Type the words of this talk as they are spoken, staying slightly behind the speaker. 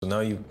now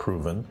you've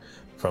proven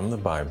from the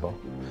Bible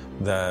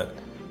that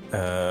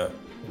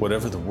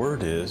whatever the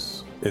Word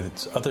is,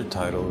 its other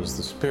title is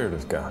the Spirit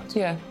of God.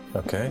 Yeah.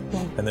 Okay?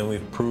 Yeah. And then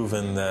we've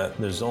proven that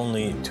there's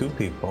only two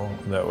people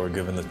that were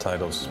given the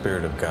title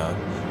Spirit of God,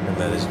 and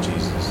that is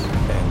Jesus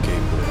and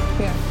Gabriel.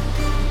 Yeah.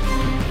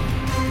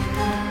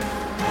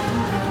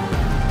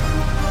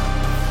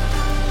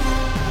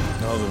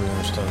 أعوذ بالله من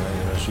الشيطان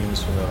الرجيم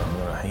بسم الله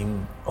الرحمن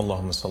الرحيم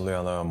اللهم صل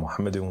على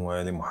محمد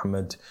وآل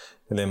محمد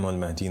الإمام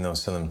المهدينا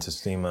وسلم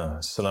تسليما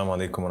السلام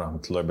عليكم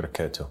ورحمة الله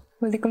وبركاته.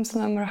 Walaikum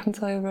salam wa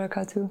rahmatullahi wa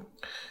barakatuh.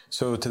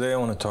 So today I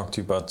want to talk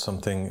to you about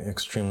something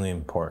extremely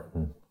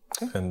important,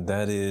 and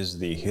that is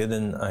the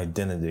hidden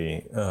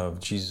identity of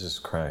Jesus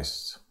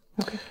Christ.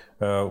 Okay.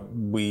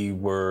 We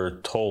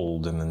were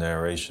told in the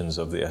narrations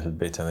of the Ahl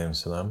Bayt alayhim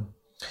salam,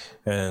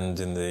 and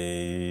in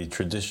the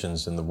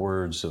traditions and the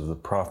words of the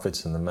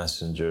prophets and the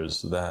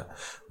messengers, that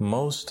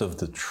most of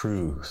the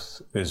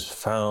truth is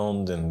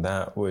found in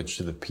that which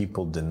the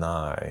people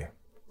deny.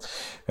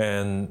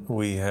 And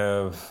we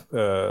have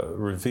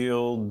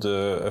revealed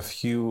a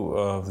few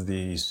of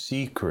the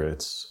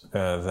secrets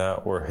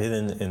that were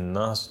hidden in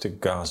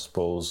Gnostic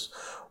Gospels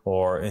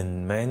or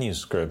in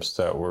manuscripts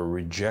that were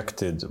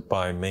rejected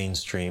by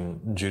mainstream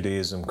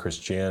Judaism,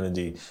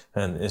 Christianity,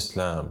 and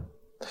Islam.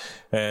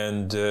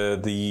 And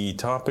the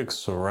topic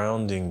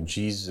surrounding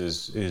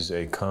Jesus is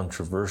a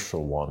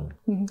controversial one,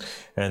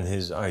 and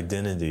his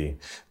identity,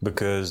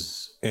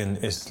 because in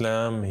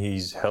Islam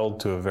he's held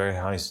to a very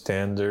high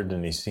standard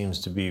and he seems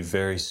to be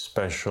very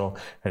special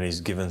and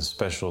he's given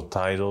special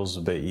titles,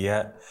 but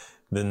yet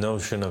the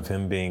notion of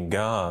him being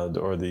God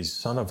or the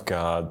Son of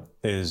God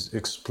is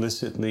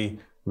explicitly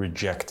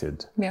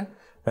rejected. Yeah.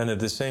 And at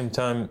the same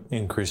time,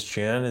 in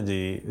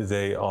Christianity,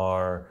 they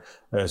are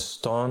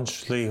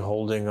staunchly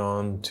holding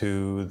on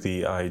to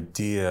the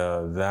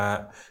idea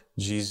that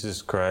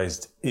Jesus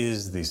Christ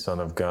is the Son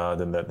of God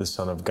and that the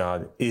Son of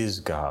God is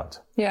God.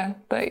 Yeah,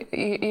 but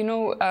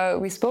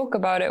we spoke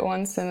about it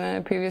once in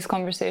a previous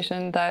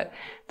conversation that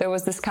there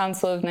was this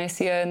Council of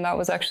Nicaea, and that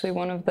was actually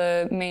one of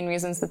the main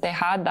reasons that they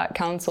had that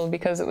council,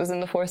 because it was in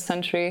the 4th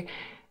century.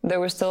 There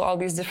were still all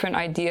these different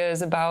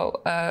ideas about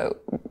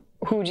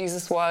who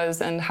Jesus was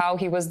and how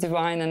he was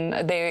divine,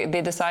 and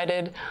they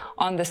decided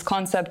on this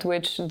concept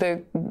which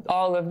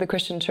all of the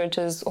Christian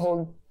churches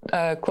hold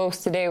close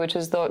today, which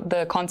is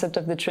the concept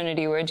of the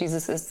Trinity, where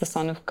Jesus is the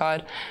Son of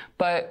God.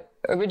 But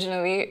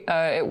originally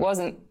it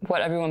wasn't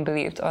what everyone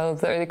believed. All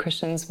of the early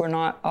Christians were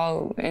not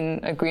all in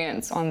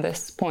agreement on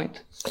this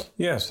point.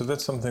 Yeah, so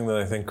that's something that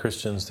I think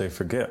Christians, they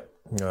forget.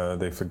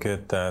 They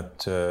forget that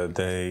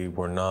they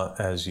were not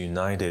as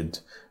united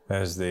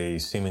as they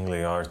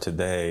seemingly are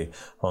today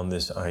on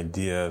this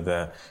idea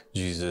that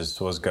Jesus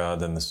was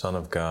God and the Son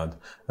of God,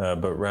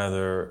 but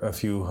rather a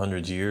few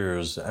hundred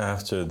years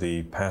after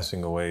the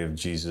passing away of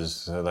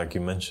Jesus, like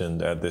you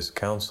mentioned at this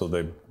council,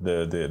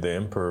 the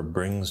emperor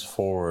brings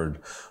forward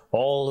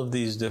all of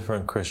these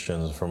different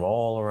Christians from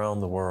all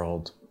around the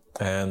world,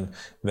 and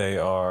they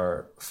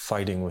are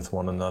fighting with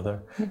one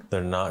another.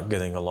 They're not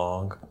getting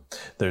along.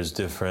 There's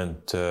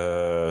different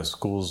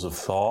schools of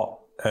thought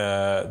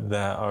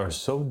that are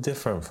so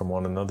different from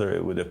one another,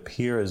 it would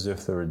appear as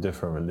if there were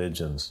different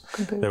religions.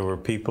 Completely. There were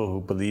people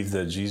who believed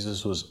that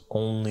Jesus was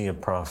only a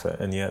prophet,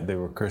 and yet they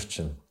were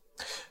Christian.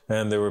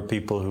 And there were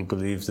people who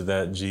believed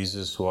that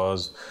Jesus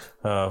was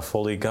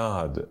fully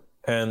God.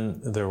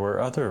 And there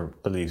were other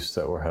beliefs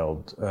that were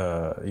held,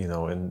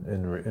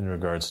 in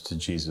regards to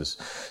Jesus.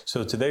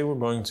 So today we're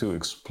going to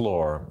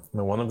explore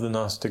one of the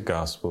Gnostic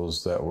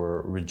Gospels that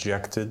were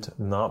rejected,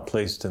 not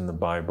placed in the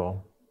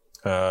Bible,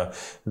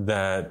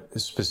 that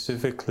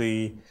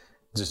specifically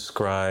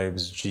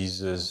describes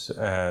Jesus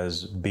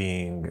as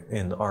being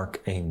an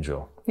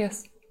archangel.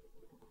 Yes.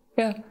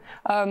 Yeah.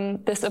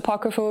 This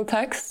apocryphal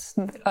text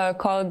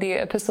called the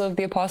Epistle of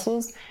the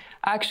Apostles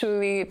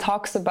actually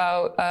talks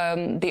about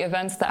the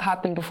events that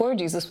happened before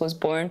Jesus was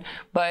born,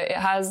 but it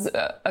has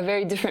a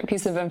very different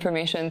piece of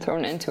information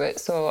thrown into it.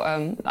 So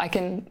I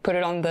can put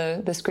it on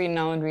the screen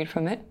now and read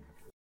from it.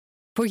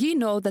 For ye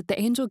know that the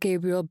angel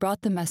Gabriel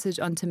brought the message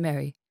unto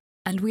Mary.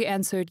 And we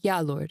answered,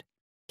 Yea, Lord.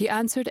 He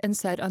answered and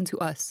said unto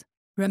us,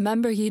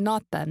 Remember ye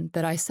not then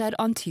that I said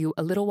unto you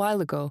a little while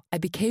ago, I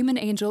became an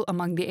angel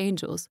among the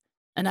angels,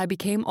 and I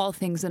became all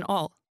things in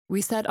all.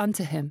 We said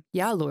unto him,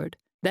 Yea, Lord.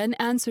 Then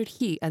answered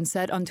he and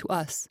said unto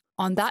us,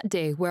 On that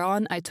day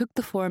whereon I took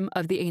the form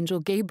of the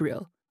angel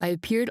Gabriel, I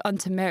appeared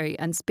unto Mary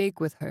and spake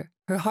with her.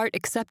 Her heart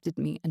accepted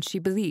me, and she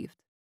believed.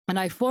 And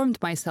I formed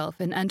myself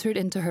and entered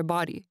into her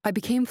body. I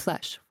became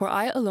flesh, for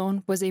I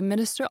alone was a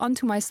minister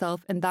unto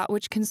myself in that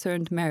which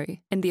concerned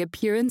Mary, in the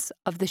appearance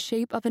of the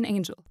shape of an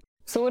angel.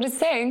 So what it's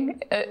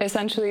saying,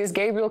 essentially, is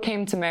Gabriel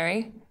came to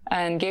Mary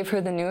and gave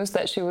her the news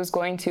that she was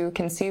going to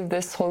conceive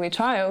this holy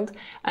child,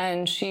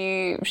 and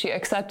she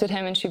accepted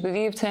him and she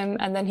believed him,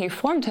 and then he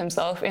formed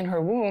himself in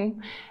her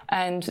womb,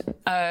 and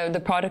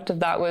the product of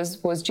that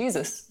was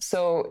Jesus.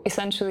 So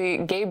essentially,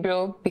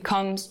 Gabriel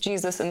becomes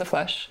Jesus in the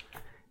flesh,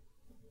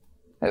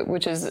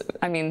 which is,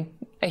 I mean,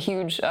 a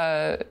huge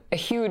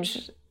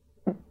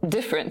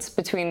difference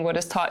between what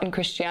is taught in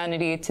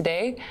Christianity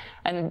today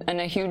and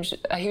a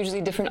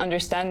hugely different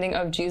understanding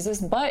of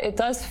Jesus, but it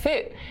does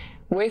fit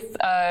with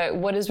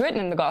what is written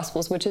in the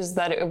Gospels, which is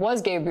that it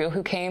was Gabriel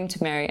who came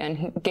to Mary and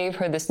he gave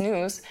her this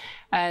news,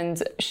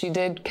 and she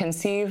did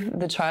conceive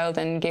the child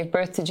and gave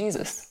birth to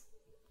Jesus.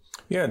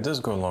 Yeah, it does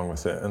go along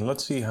with it. And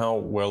let's see how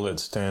well it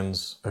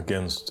stands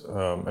against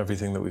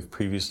everything that we've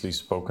previously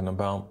spoken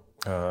about,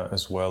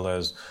 as well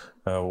as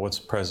what's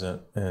present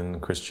in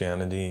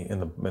Christianity,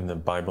 in the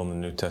Bible, in the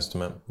New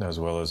Testament, as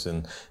well as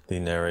in the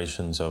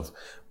narrations of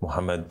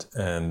Muhammad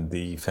and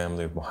the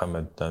family of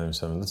Mohammed.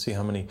 Let's see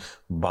how many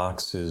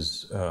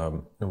boxes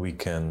we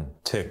can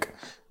tick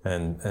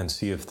and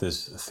see if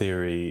this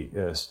theory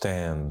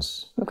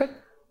stands.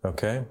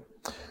 Okay.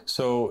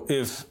 So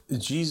if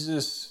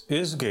Jesus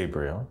is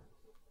Gabriel,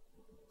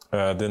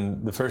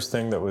 then the first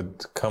thing that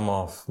would come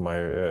off my,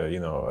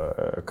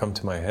 come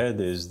to my head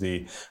is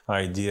the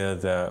idea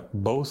that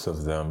both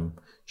of them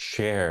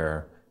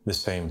share the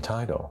same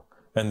title,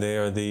 and they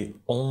are the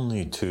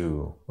only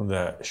two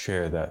that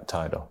share that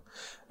title.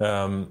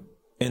 In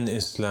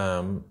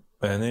Islam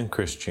and in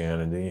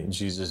Christianity,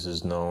 Jesus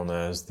is known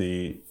as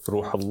the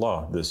Ruh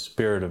Allah, the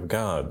Spirit of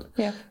God.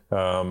 Yeah.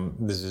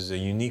 This is a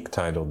unique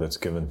title that's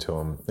given to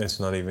him. It's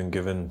not even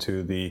given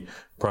to the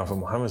Prophet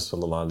Muhammad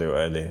sallallahu alaihi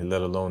wasallam,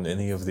 let alone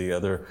any of the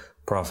other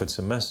prophets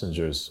and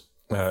messengers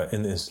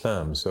in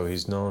Islam. So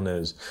he's known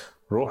as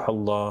Ruh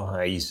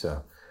Allah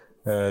Isa,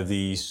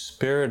 the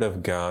Spirit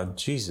of God,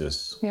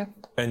 Jesus. Yeah.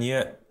 And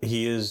yet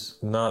he is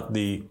not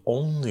the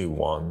only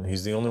one.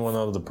 He's the only one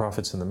out of the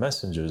prophets and the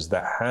messengers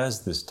that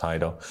has this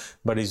title,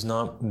 but he's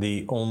not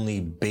the only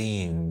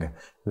being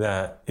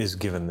that is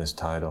given this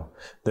title.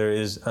 There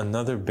is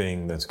another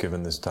being that's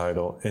given this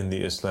title in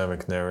the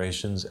Islamic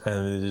narrations,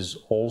 and it is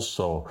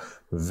also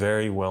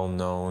very well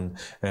known,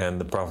 and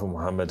the Prophet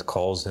Muhammad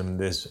calls him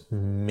this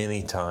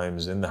many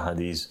times in the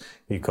hadith.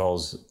 He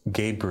calls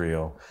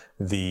Gabriel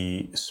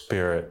the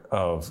Spirit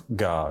of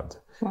God,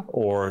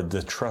 or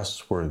the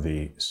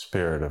trustworthy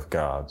Spirit of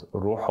God.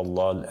 Ruh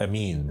Allah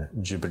al-Amin,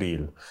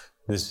 Jibril.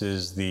 This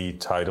is the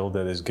title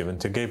that is given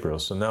to Gabriel.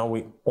 So now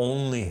we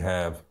only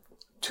have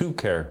two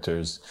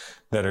characters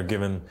that are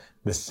given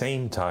the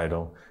same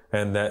title,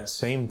 and that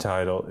same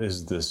title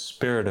is the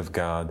Spirit of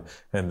God,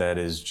 and that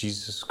is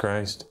Jesus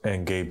Christ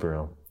and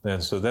Gabriel.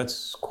 And so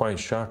that's quite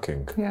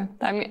shocking. Yeah,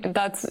 I mean,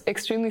 that's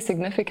extremely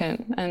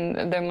significant,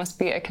 and there must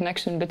be a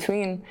connection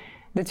between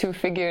the two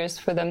figures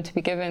for them to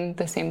be given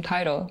the same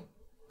title.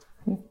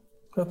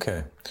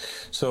 Okay,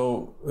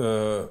 so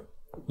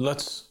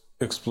let's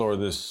explore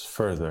this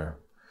further.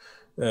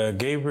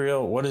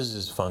 Gabriel, what is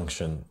his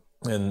function?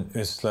 In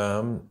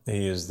Islam,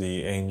 he is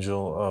the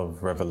angel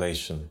of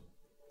revelation,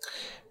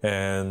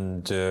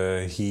 and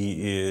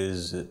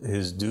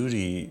his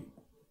duty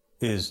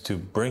is to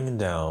bring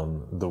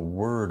down the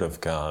word of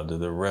God,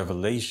 the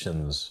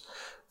revelations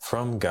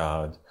from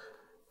God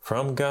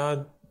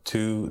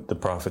to the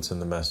prophets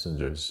and the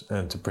messengers,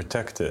 and to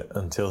protect it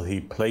until he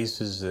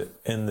places it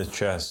in the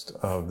chest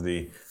of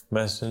the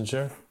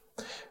messenger,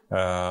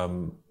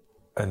 and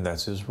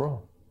that's his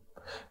role.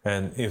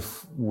 And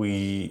if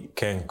we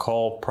can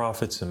call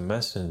prophets and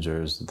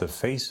messengers the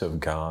face of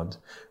God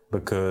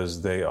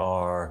because they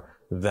are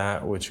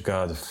that which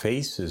God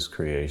faces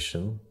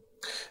creation,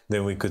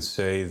 then we could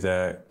say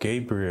that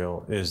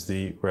Gabriel is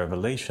the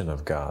revelation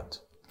of God.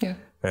 Yeah.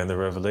 And the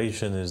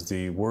revelation is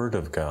the Word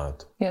of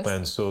God. Yes.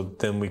 And so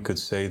then we could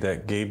say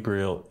that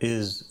Gabriel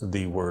is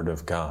the Word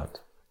of God.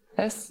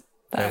 Yes.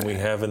 And we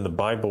have in the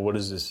Bible, what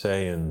does it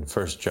say in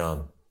 1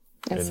 John?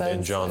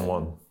 In John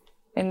 1.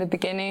 In the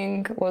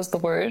beginning was the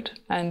Word,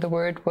 and the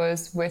Word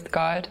was with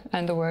God,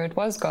 and the Word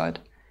was God.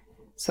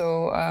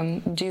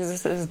 So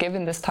Jesus is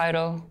given this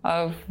title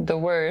of the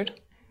Word,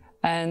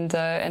 and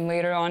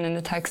later on in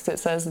the text it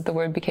says that the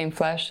Word became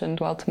flesh and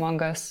dwelt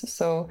among us.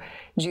 So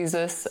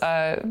Jesus,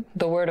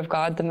 the Word of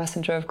God, the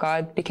messenger of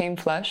God, became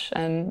flesh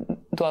and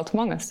dwelt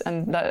among us,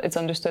 and that it's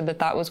understood that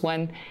that was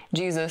when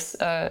Jesus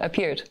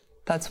appeared.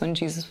 That's when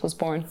Jesus was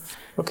born.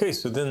 Okay,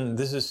 so then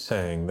this is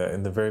saying that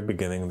in the very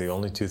beginning, the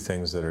only two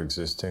things that are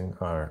existing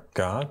are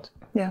God,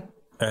 yeah,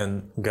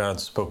 and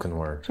God's spoken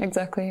word.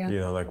 Exactly, yeah. You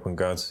know, like when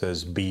God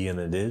says be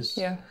and it is.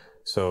 Yeah.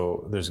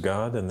 So there's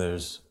God and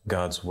there's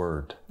God's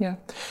word. Yeah.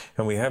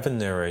 And we have in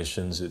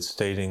narrations, it's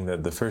stating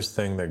that the first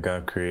thing that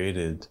God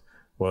created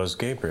was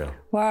Gabriel.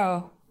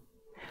 Wow.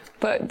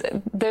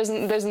 But there's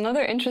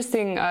another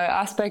interesting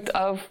aspect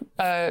of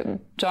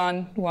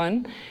John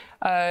 1,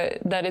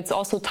 that it's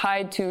also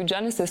tied to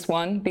Genesis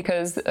 1,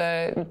 because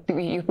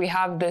we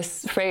have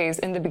this phrase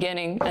in the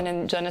beginning, and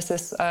in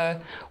Genesis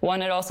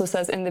 1 it also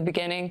says in the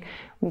beginning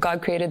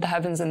God created the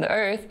heavens and the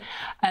earth,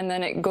 and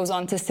then it goes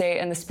on to say,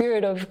 and the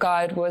Spirit of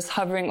God was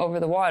hovering over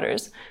the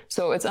waters.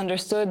 So it's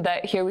understood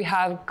that here we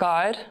have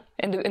God.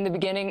 In the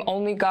beginning,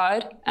 only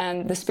God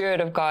and the Spirit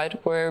of God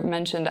were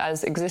mentioned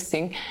as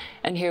existing.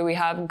 And here we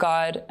have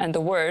God and the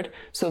Word.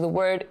 So the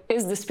Word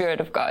is the Spirit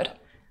of God.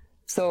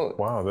 So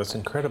wow, that's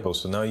incredible.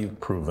 So now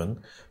you've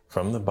proven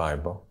from the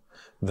Bible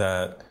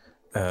that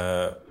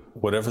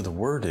whatever the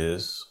word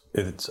is,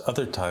 its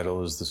other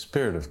title is the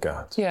Spirit of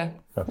God. Yeah.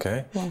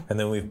 Okay? Yeah. And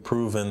then we've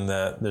proven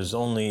that there's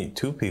only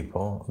two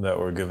people that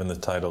were given the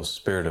title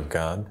Spirit of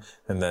God,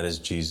 and that is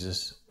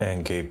Jesus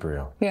and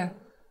Gabriel. Yeah.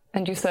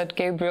 And you said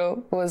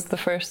Gabriel was the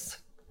first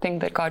thing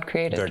that God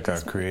created. That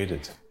God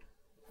created.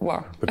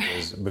 Wow.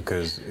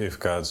 Because if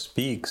God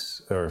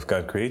speaks, or if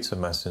God creates a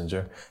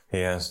messenger,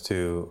 he has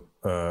to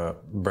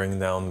bring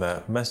down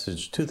that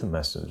message to the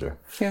messenger.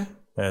 Yeah.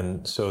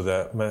 And so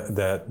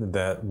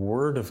that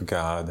word of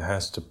God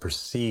has to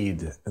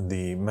precede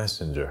the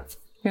messenger.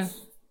 Yeah.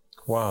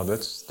 Wow,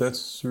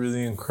 that's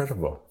really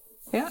incredible.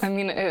 Yeah, I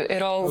mean,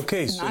 it all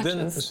okay.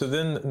 matches. So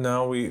then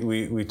now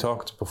we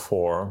talked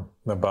before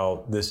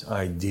about this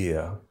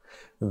idea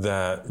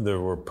that there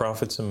were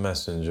prophets and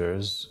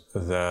messengers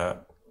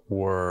that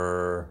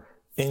were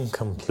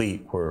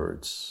incomplete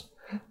words,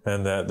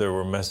 and that there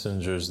were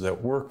messengers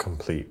that were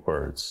complete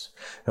words.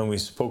 And we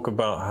spoke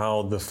about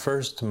how the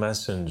first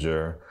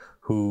messenger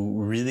who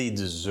really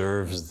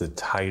deserves the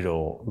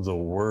title, the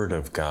Word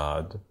of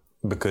God,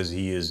 because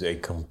he is a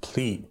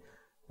complete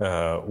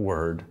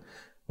word,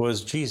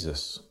 was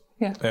Jesus.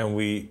 Yeah. And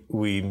we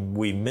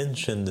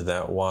mentioned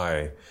that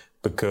why?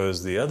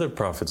 Because the other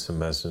prophets and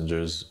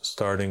messengers,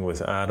 starting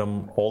with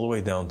Adam all the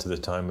way down to the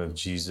time of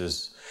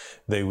Jesus,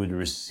 they would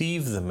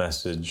receive the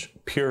message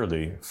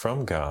purely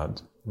from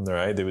God,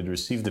 right? They would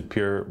receive the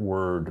pure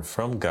word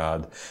from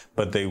God,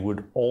 but they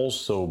would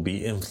also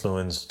be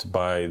influenced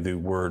by the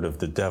word of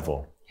the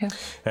devil. Yeah.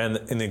 And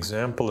an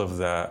example of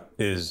that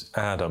is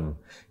Adam.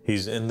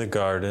 He's in the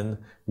garden.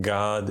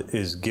 God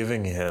is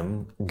giving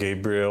him,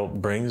 Gabriel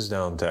brings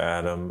down to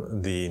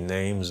Adam the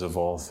names of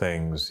all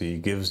things. He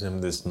gives him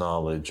this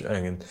knowledge,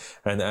 and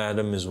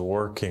Adam is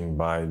working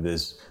by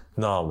this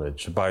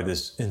knowledge, by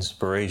this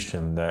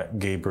inspiration that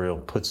Gabriel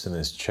puts in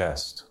his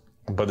chest.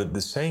 But at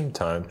the same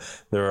time,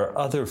 there are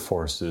other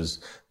forces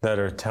that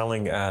are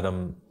telling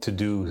Adam to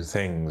do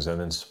things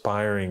and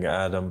inspiring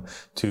Adam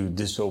to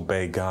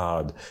disobey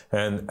God.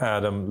 And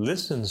Adam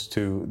listens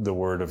to the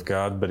word of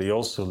God, but he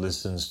also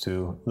listens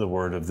to the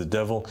word of the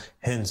devil.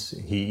 Hence,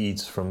 he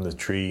eats from the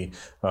tree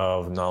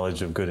of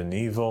knowledge of good and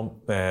evil,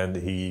 and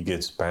he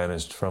gets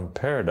banished from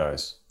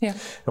paradise. Yeah.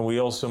 And we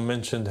also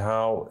mentioned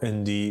how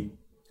in the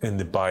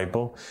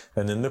Bible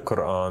and in the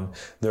Quran,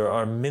 there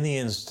are many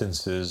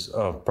instances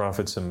of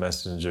prophets and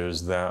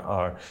messengers that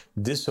are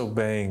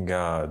disobeying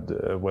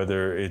God,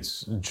 whether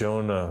it's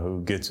Jonah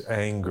who gets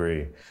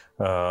angry,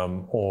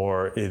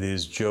 or it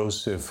is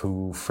Joseph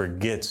who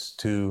forgets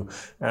to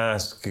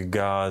ask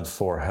God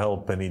for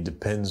help and he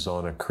depends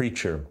on a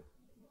creature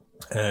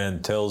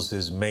and tells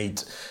his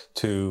mate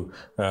to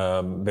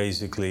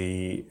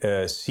basically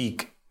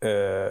seek,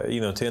 to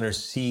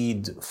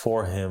intercede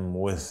for him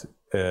with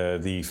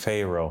the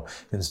Pharaoh,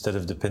 instead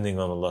of depending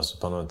on Allah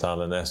subhanahu wa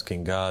ta'ala and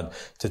asking God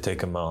to take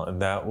him out. And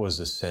that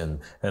was a sin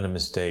and a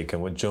mistake.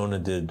 And what Jonah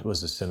did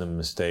was a sin and a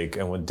mistake.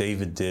 And what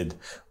David did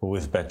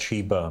with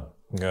Bathsheba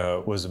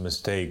was a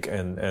mistake,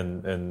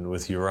 and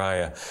with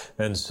Uriah.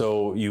 And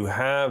so you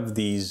have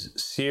these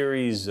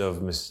series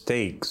of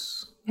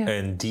mistakes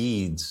and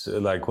deeds,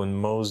 like when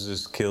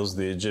Moses kills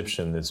the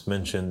Egyptian, it's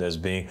mentioned as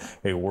being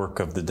a work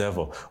of the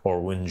devil.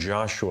 Or when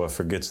Joshua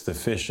forgets the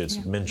fish,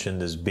 it's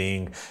mentioned as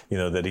being,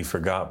 that he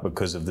forgot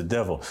because of the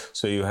devil.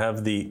 So you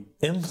have the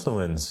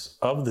influence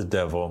of the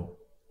devil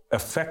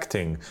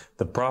affecting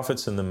the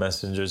prophets and the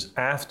messengers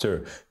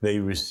after they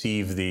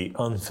receive the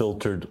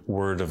unfiltered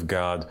word of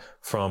God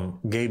from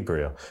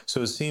Gabriel.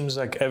 So it seems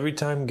like every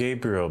time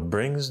Gabriel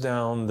brings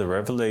down the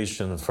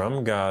revelation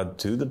from God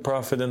to the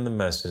prophet and the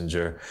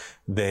messenger,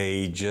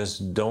 they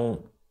just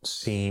don't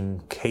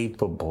seem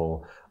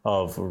capable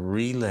of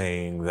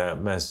relaying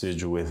that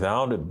message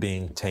without it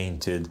being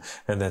tainted.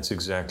 And that's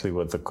exactly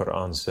what the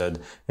Quran said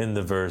in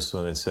the verse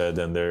when it said,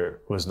 and there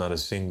was not a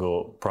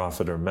single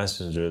prophet or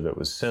messenger that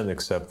was sent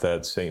except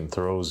that Satan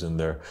throws in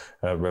their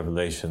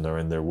revelation or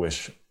in their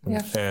wish.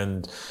 Yeah.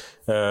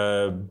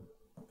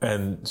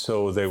 And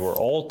so they were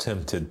all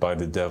tempted by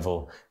the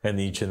devil, and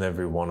each and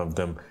every one of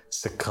them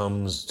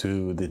succumbs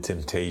to the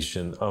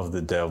temptation of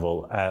the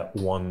devil at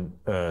one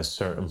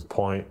certain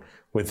point,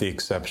 with the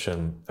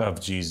exception of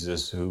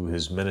Jesus, who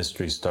his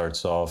ministry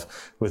starts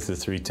off with the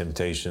three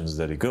temptations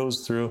that he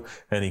goes through,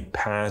 and he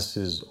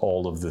passes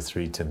all of the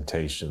three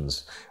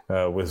temptations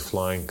with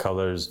flying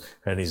colors,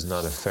 and he's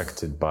not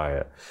affected by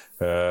it.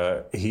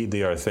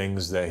 They are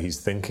things that he's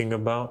thinking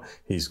about,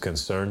 he's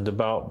concerned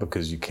about,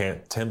 because you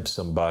can't tempt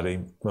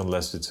somebody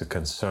unless it's a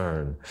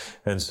concern.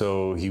 And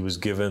so he was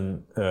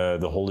given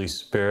the Holy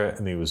Spirit,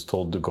 and he was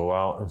told to go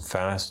out and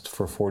fast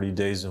for 40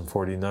 days and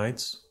 40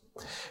 nights.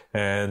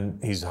 And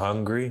he's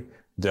hungry.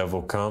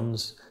 Devil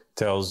comes,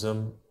 tells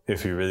him,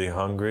 if you're really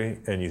hungry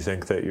and you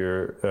think that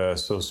you're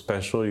so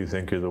special, you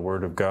think you're the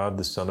Word of God,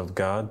 the Son of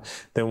God,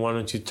 then why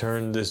don't you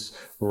turn this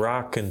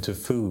rock into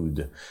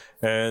food?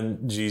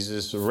 And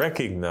Jesus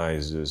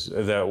recognizes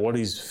that what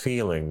he's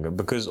feeling,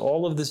 because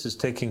all of this is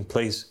taking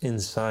place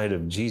inside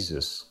of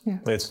Jesus. Yeah.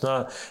 It's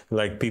not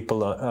like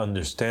people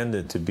understand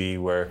it to be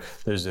where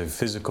there's a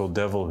physical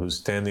devil who's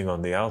standing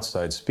on the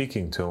outside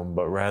speaking to him,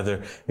 but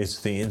rather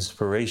it's the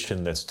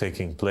inspiration that's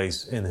taking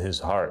place in his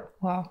heart.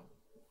 Wow.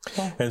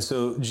 Yeah. And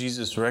so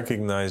Jesus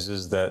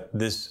recognizes that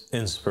this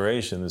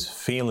inspiration, this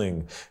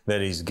feeling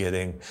that he's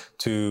getting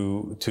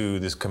to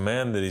this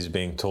command that he's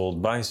being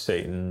told by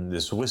Satan,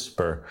 this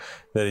whisper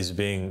that he's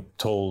being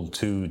told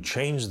to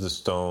change the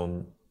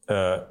stone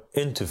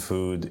into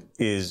food,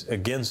 is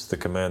against the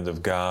command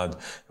of God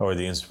or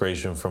the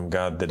inspiration from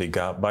God that he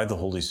got by the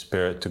Holy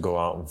Spirit to go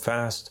out and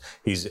fast.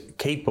 He's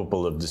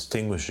capable of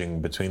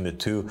distinguishing between the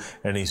two,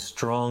 and he's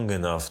strong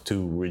enough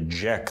to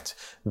reject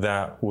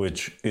that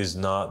which is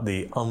not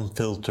the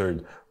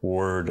unfiltered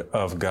Word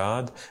of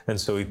God. And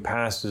so he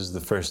passes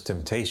the first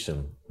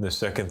temptation. The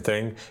second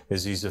thing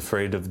is he's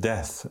afraid of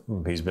death.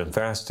 He's been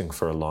fasting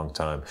for a long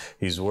time.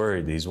 He's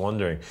worried. He's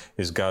wondering,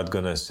 is God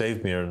going to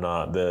save me or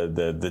not?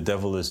 The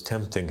devil is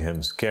tempting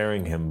him,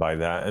 scaring him by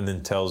that, and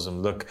then tells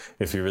him, look,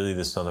 if you're really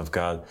the Son of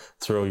God,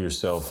 throw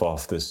yourself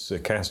off this,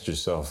 cast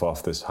yourself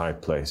off this high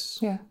place.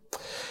 Yeah.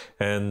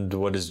 And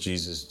what does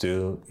Jesus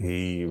do?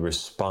 He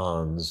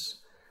responds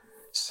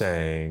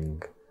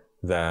saying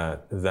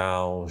that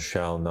thou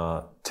shalt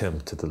not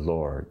tempt the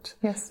Lord.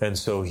 Yes. And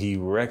so he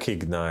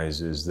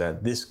recognizes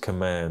that this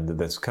command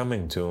that's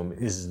coming to him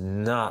is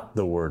not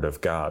the Word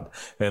of God.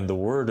 And the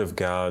Word of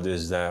God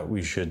is that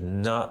we should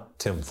not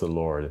tempt the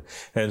Lord.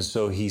 And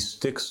so he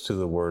sticks to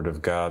the Word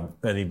of God,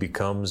 and he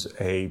becomes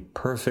a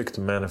perfect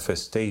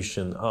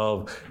manifestation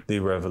of the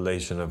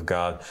revelation of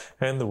God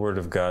and the Word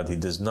of God. He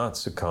does not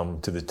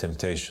succumb to the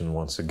temptation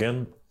once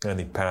again, and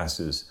he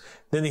passes.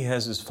 Then he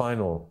has his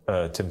final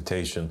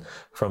temptation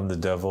from the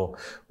devil,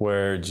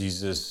 where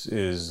Jesus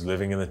is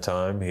living in the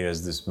time. He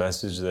has this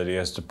message that he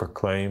has to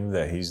proclaim,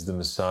 that he's the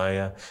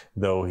Messiah,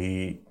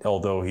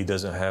 although he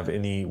doesn't have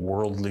any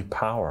worldly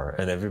power,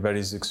 and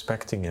everybody's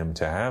expecting him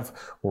to have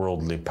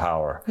worldly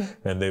power.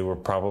 And they were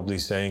probably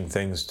saying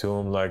things to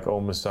him like, oh,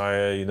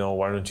 Messiah,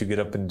 why don't you get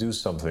up and do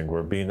something?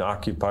 We're being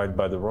occupied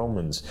by the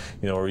Romans,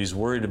 or he's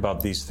worried about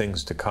these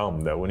things to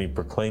come, that when he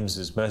proclaims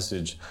his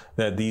message,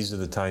 that these are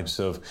the types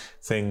of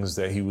things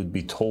that he would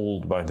be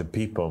told by the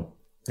people.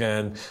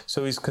 And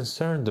so he's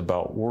concerned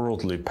about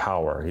worldly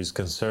power. He's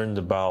concerned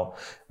about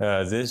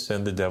this,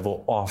 and the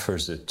devil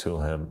offers it to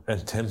him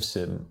and tempts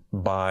him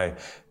by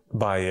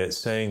it,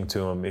 saying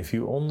to him, if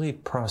you only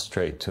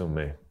prostrate to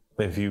me,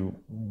 if you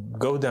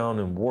go down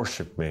and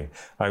worship me,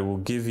 I will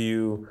give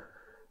you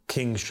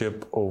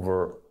kingship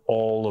over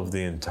all of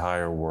the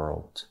entire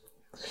world.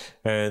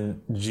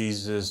 And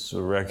Jesus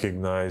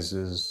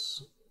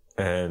recognizes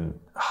and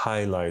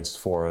highlights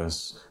for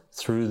us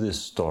through this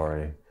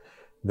story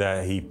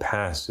that he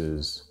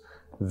passes,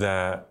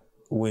 that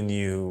when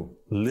you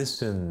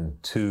listen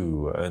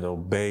to and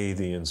obey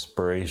the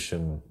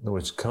inspiration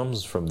which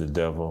comes from the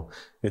devil,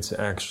 it's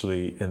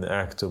actually an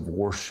act of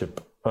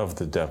worship of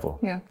the devil.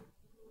 Yeah.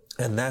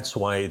 And that's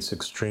why it's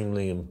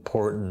extremely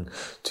important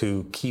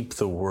to keep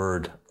the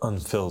Word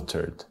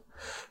unfiltered,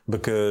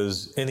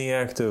 because any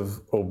act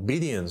of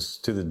obedience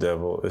to the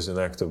devil is an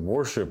act of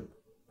worship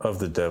of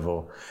the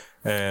devil.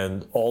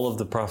 And all of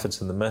the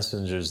prophets and the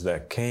messengers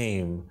that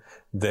came,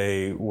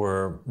 they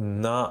were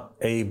not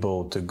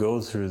able to go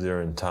through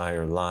their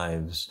entire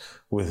lives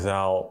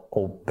without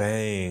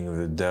obeying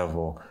the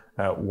devil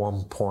at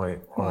one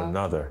point or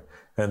another.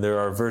 And there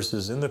are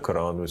verses in the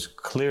Quran which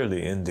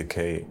clearly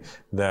indicate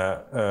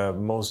that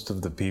most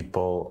of the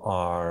people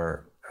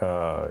are,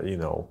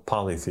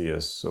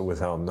 polytheists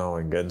without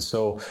knowing. And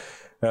so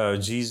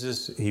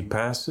Jesus, he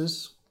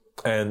passes,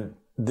 and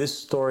this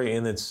story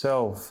in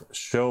itself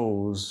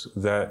shows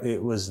that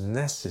it was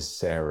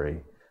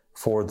necessary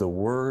for the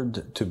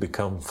Word to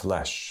become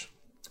flesh,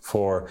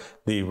 for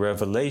the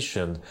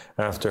revelation,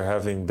 after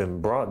having been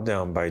brought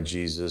down by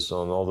Jesus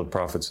on all the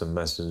prophets and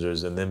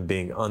messengers, and then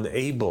being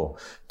unable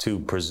to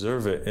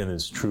preserve it in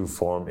its true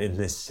form, it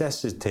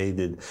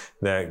necessitated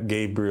that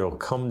Gabriel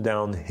come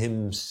down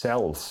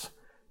himself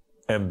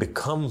and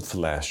become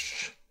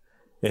flesh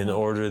in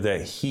order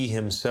that he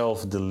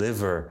himself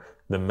deliver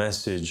the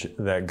message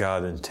that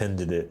God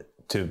intended it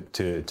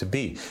to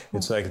be.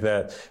 It's like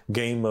that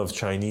game of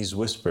Chinese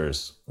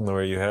whispers,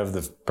 where you have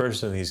the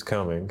person, he's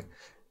coming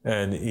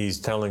and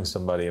he's telling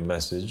somebody a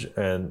message,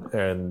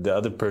 and the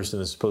other person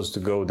is supposed to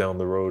go down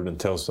the road and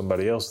tell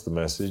somebody else the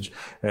message,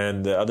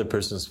 and the other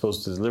person is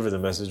supposed to deliver the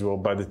message. Well,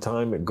 by the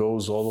time it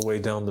goes all the way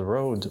down the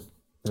road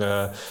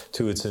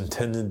to its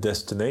intended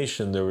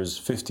destination, there was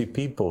 50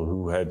 people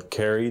who had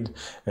carried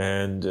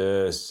and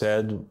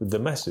said the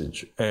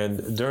message.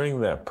 And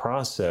during that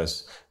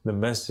process, the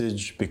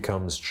message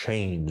becomes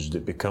changed.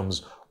 It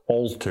becomes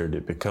altered,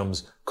 it becomes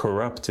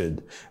corrupted.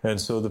 And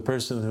so the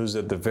person who's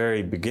at the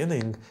very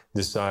beginning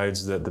decides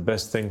that the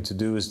best thing to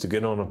do is to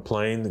get on a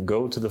plane,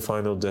 go to the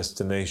final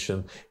destination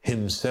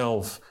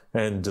himself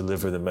and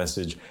deliver the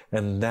message.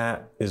 And that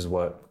is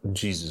what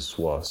Jesus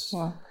was.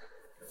 Wow.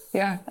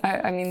 Yeah,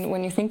 I mean,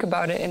 when you think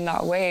about it in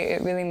that way,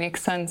 it really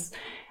makes sense.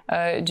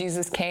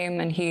 Jesus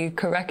came and he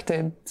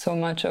corrected so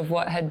much of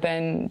what had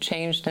been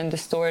changed and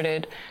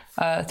distorted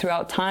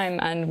throughout time.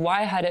 And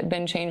why had it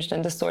been changed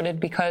and distorted?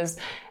 Because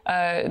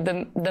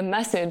the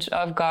message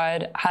of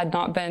God had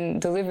not been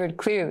delivered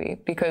clearly,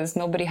 because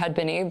nobody had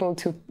been able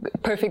to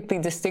perfectly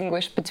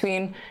distinguish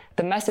between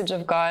the message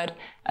of God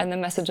and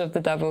the message of the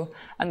devil.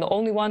 And the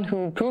only one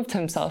who proved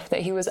himself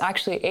that he was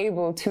actually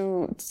able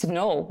to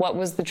know what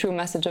was the true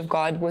message of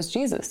God was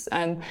Jesus.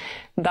 And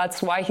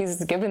that's why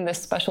he's given this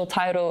special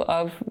title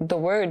of the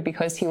Word,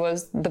 because he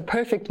was the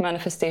perfect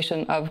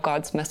manifestation of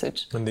God's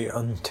message. And the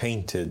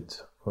untainted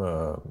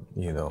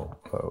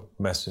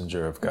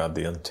messenger of God,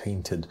 the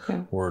untainted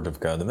word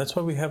of God. And that's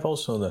why we have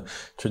also the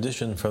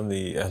tradition from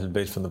the Ahl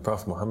Bayt, from the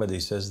Prophet Muhammad.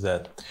 He says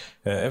that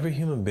every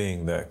human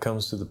being that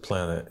comes to the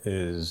planet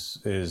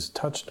is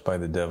touched by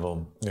the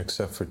devil,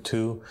 except for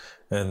two,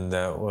 and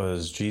that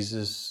was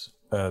Jesus,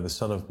 the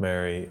son of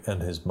Mary,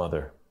 and his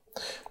mother.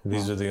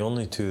 These are the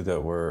only two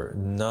that were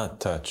not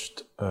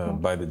touched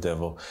by the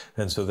devil.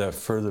 And so that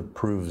further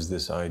proves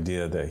this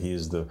idea that he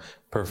is the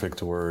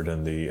perfect word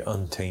and the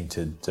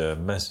untainted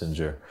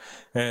messenger.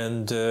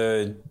 And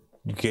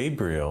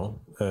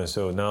Gabriel,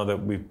 so now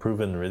that we've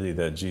proven really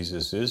that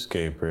Jesus is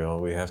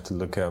Gabriel, we have to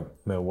look at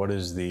what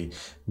is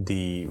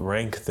the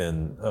rank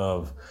then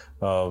of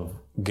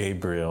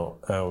Gabriel,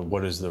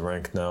 what is the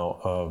rank now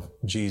of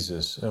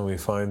Jesus? And we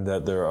find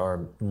that there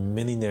are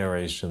many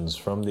narrations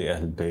from the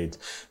Ahl Bayt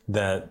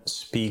that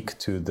speak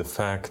to the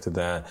fact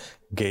that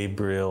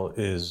Gabriel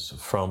is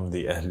from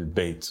the Ahl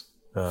Bayt.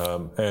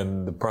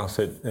 And the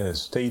Prophet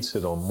states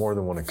it on more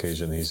than one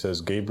occasion. He says,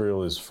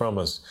 Gabriel is from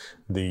us,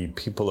 the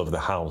people of the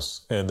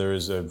house. And there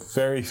is a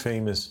very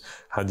famous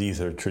hadith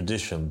or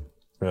tradition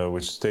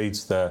which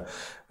states that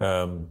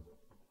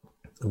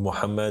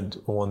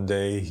Muhammad, one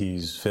day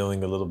he's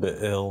feeling a little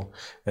bit ill,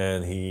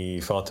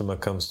 and Fatima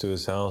comes to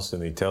his house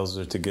and he tells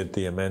her to get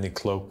the Yamani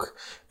cloak,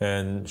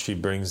 and she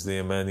brings the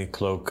Yamani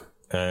cloak,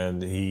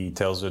 and he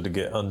tells her to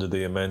get under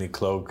the Yamani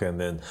cloak, and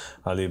then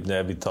Ali ibn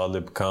Abi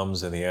Talib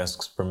comes and he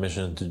asks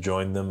permission to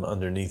join them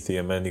underneath the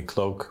Yamani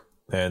cloak.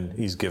 And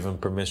he's given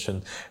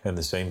permission, and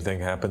the same thing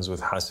happens with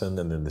Hassan,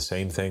 and then the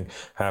same thing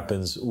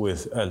happens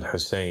with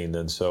Al-Hussein.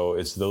 And so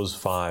it's those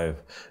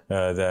five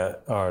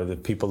that are the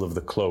people of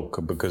the cloak,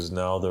 because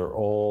now they're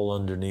all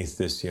underneath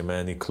this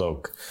Yamani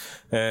cloak.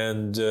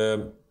 And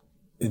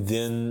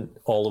then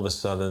all of a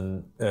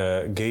sudden,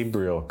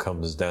 Gabriel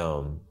comes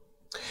down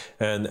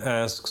and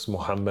asks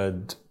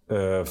Muhammad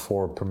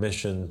for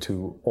permission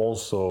to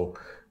also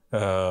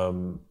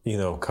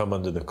come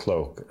under the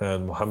cloak,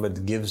 and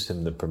Muhammad gives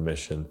him the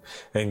permission.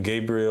 And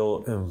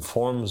Gabriel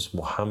informs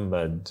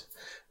Muhammad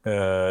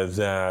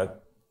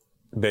that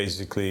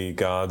basically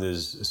God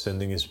is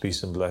sending his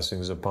peace and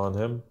blessings upon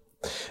him.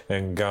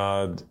 And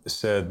God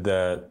said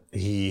that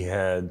he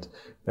had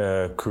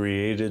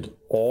created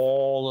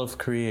all of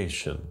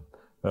creation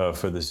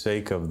for the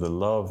sake of the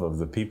love of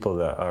the people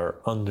that are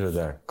under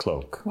that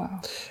cloak.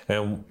 Wow.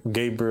 And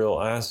Gabriel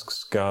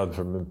asks God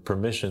for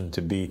permission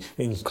to be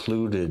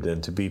included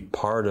and to be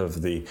part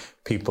of the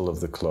people of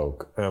the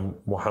cloak.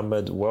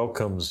 Muhammad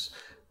welcomes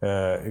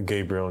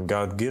Gabriel, and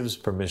God gives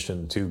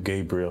permission to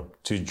Gabriel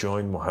to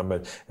join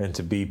Muhammad and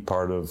to be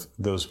part of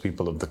those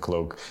people of the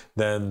cloak.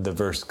 Then the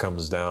verse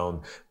comes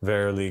down,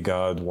 verily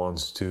God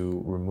wants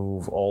to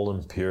remove all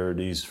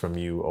impurities from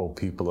you, O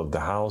people of the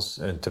house,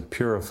 and to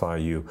purify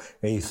you,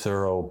 a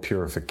thorough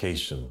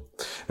purification.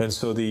 And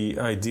so the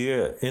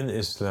idea in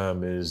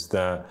Islam is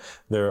that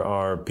there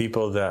are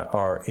people that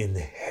are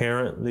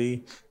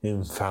inherently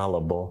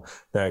infallible,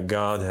 that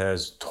God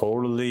has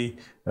totally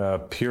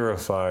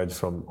purified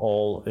from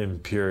all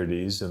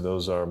impurities, and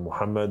those are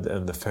Muhammad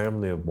and the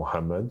family of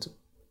Muhammad,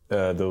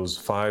 those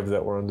five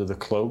that were under the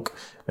cloak,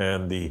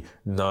 and the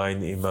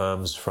 9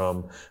 imams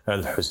from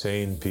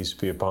Al-Hussein, peace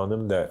be upon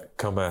him, that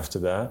come after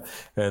that.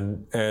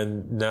 And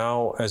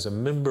now, as a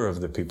member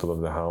of the people of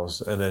the house,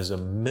 and as a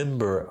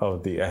member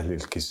of the Ahl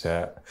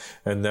al-Kisa,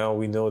 and now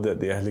we know that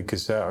the Ahl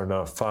al-Kisa are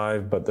not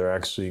 5, but they're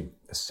actually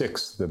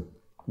 6,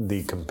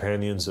 the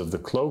companions of the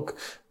cloak,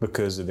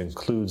 because it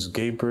includes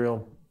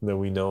Gabriel. That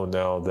we know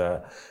now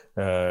that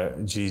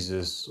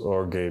Jesus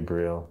or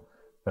Gabriel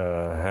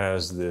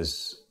has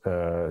this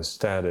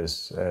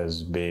status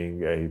as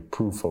being a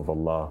proof of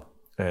Allah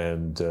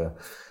and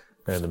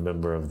a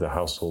member of the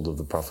household of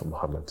the Prophet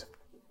Muhammad.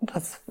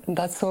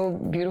 That's so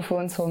beautiful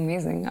and so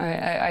amazing.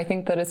 I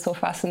think that it's so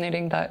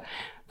fascinating that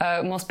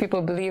most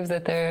people believe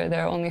that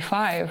there are only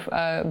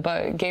 5,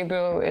 but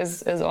Gabriel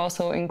is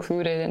also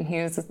included, and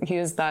he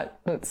is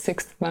that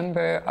 6th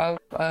member of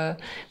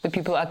the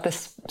people at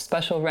this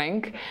special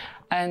rank.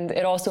 And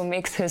it also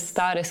makes his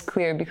status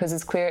clear, because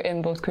it's clear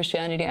in both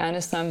Christianity and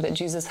Islam that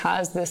Jesus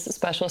has this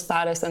special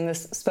status and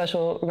this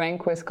special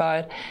rank with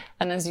God.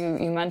 And as you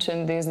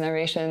mentioned, these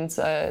narrations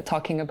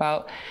talking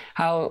about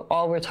how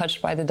all were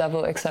touched by the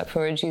devil except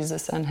for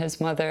Jesus and his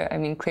mother. I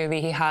mean,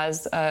 clearly he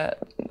has a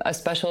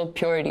special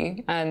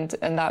purity, and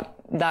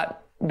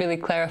that really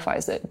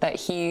clarifies it, that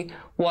he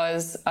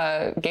was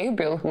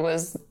Gabriel, who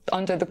was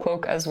under the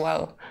cloak as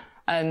well.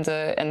 And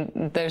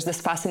there's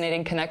this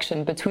fascinating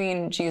connection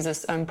between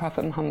Jesus and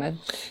Prophet Muhammad.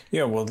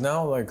 Yeah, well,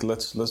 now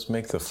let's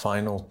make the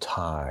final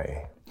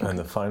tie and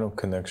the final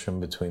connection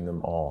between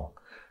them all,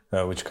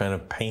 which kind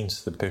of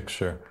paints the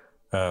picture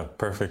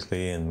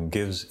perfectly and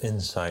gives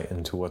insight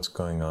into what's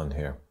going on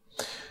here.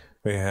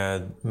 We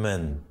had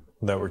men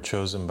that were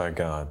chosen by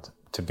God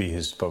to be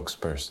his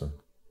spokesperson.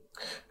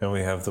 And we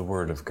have the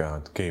Word of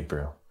God,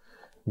 Gabriel.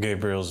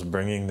 Gabriel's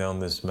bringing down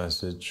this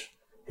message.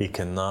 He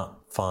cannot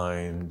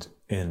find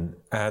an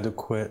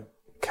adequate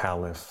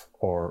caliph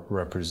or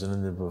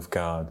representative of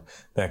God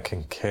that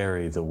can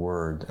carry the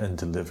word and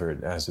deliver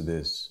it as it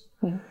is.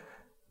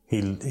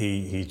 Mm-hmm.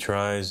 He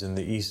tries in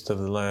the east of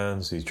the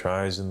lands, he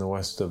tries in the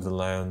west of the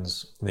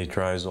lands, he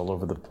tries all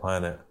over the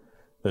planet.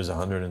 There's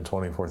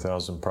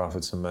 124,000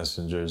 prophets and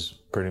messengers.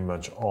 Pretty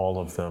much all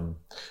of them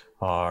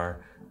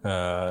are,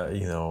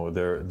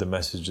 the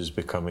message is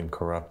becoming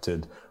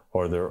corrupted,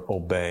 or they're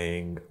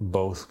obeying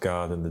both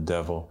God and the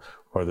devil,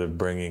 or they're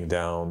bringing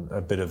down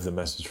a bit of the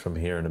message from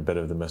here and a bit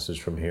of the message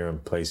from here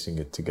and placing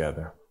it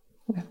together.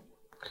 Yeah.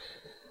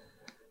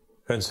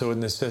 And so it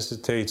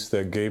necessitates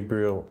that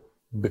Gabriel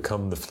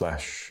become in the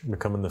flesh,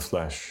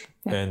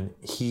 yeah. And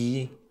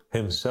he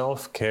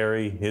himself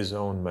carry his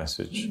own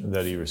message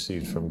that he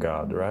received from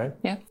God, right?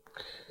 Yeah.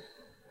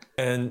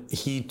 And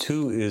he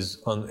too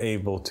is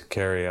unable to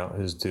carry out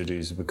his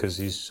duties because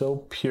he's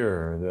so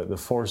pure that the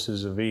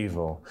forces of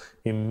evil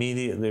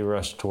immediately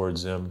rush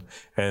towards him,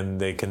 and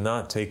they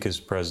cannot take his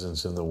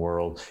presence in the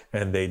world,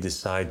 and they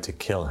decide to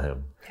kill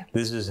him. Yeah.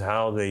 This is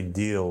how they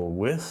deal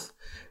with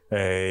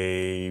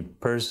a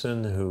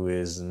person who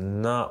is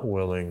not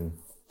willing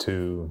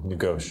to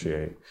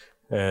negotiate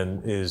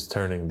and is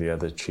turning the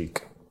other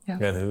cheek, yeah.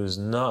 And who is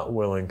not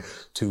willing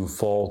to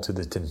fall to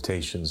the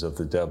temptations of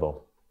the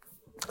devil.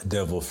 The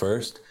devil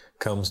first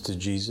comes to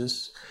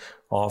Jesus,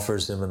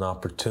 offers him an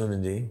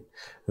opportunity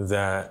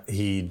that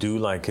he do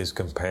like his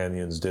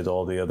companions did,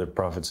 all the other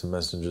prophets and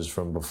messengers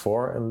from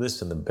before, and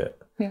listen a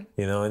bit. Yeah.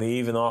 And he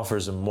even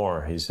offers him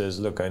more. He says,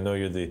 look, I know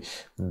you're the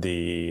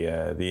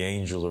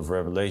angel of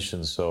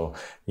revelation, so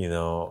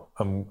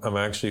I'm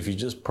actually, if you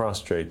just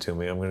prostrate to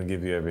me, I'm going to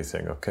give you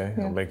everything, okay?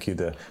 Yeah. I'll make you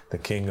the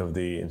king of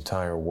the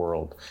entire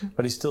world.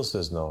 But he still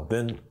says no.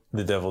 Then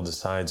the devil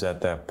decides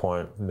at that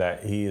point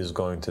that he is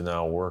going to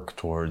now work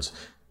towards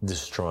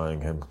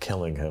destroying him,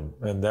 killing him.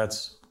 And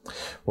that's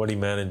what he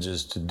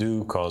manages to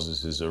do,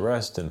 causes his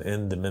arrest and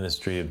end the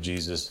ministry of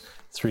Jesus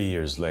 3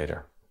 years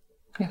later.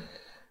 Yeah.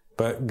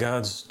 But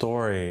God's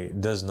story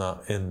does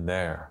not end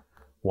there.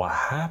 What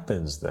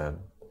happens then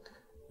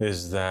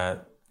is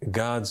that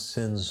God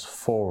sends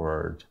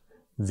forward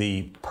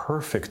the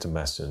perfect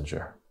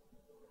messenger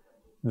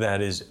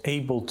that is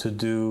able to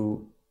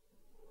do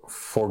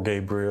for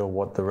Gabriel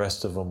what the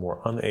rest of them were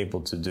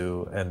unable to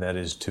do, and that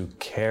is to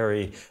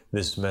carry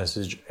this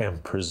message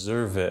and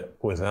preserve it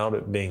without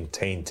it being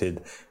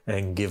tainted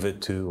and give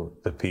it to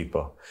the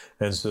people.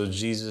 And so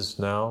Jesus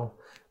now,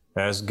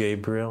 as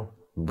Gabriel,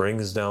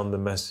 brings down the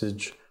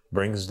message,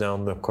 brings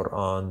down the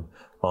Quran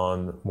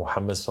on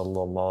Muhammad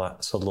sallallahu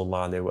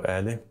alaihi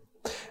wasallam,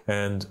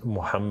 and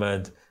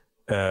Muhammad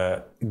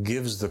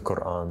gives the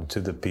Quran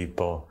to the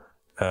people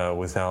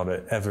without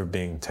it ever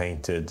being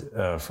tainted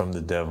from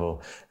the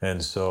devil.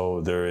 And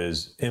so there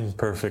is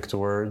imperfect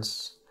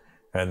words,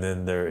 and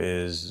then there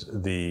is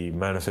the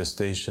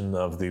manifestation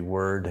of the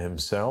Word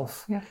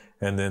himself, yeah.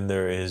 And then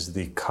there is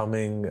the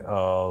coming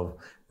of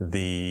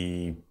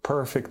the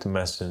perfect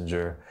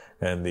messenger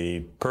and the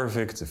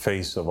perfect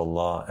face of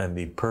Allah and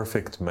the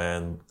perfect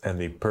man and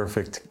the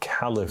perfect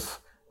caliph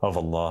of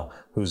Allah,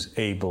 who's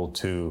able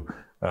to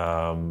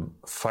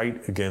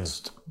fight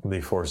against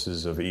the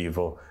forces of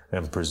evil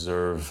and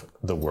preserve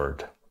the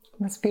word.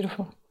 That's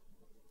beautiful.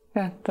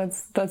 Yeah,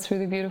 that's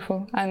really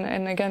beautiful.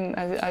 And again,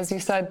 as you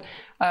said,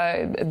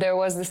 there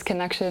was this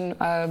connection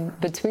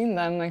between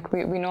them. Like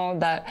we know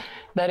that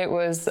it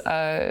was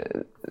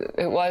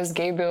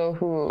Gabriel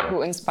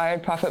who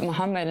inspired Prophet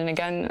Muhammad. And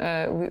again,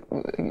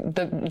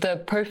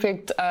 the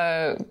perfect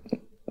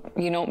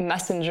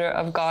messenger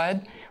of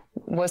God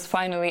was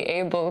finally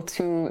able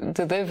to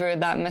deliver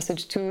that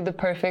message to the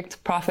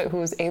perfect prophet who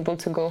was able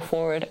to go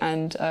forward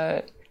and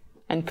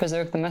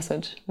preserve the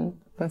message. And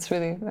that's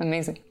really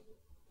amazing.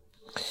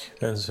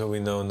 And so we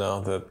know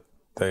now that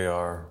they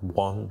are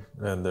one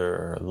and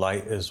their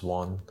light is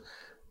one,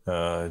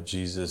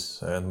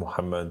 Jesus and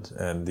Muhammad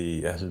and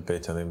the Ahlul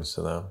Bayt alayhim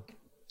salam.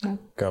 Yeah.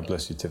 God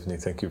bless you, Tiffany.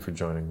 Thank you for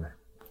joining me.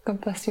 God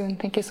bless you, and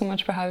thank you so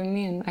much for having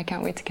me, and I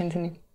can't wait to continue.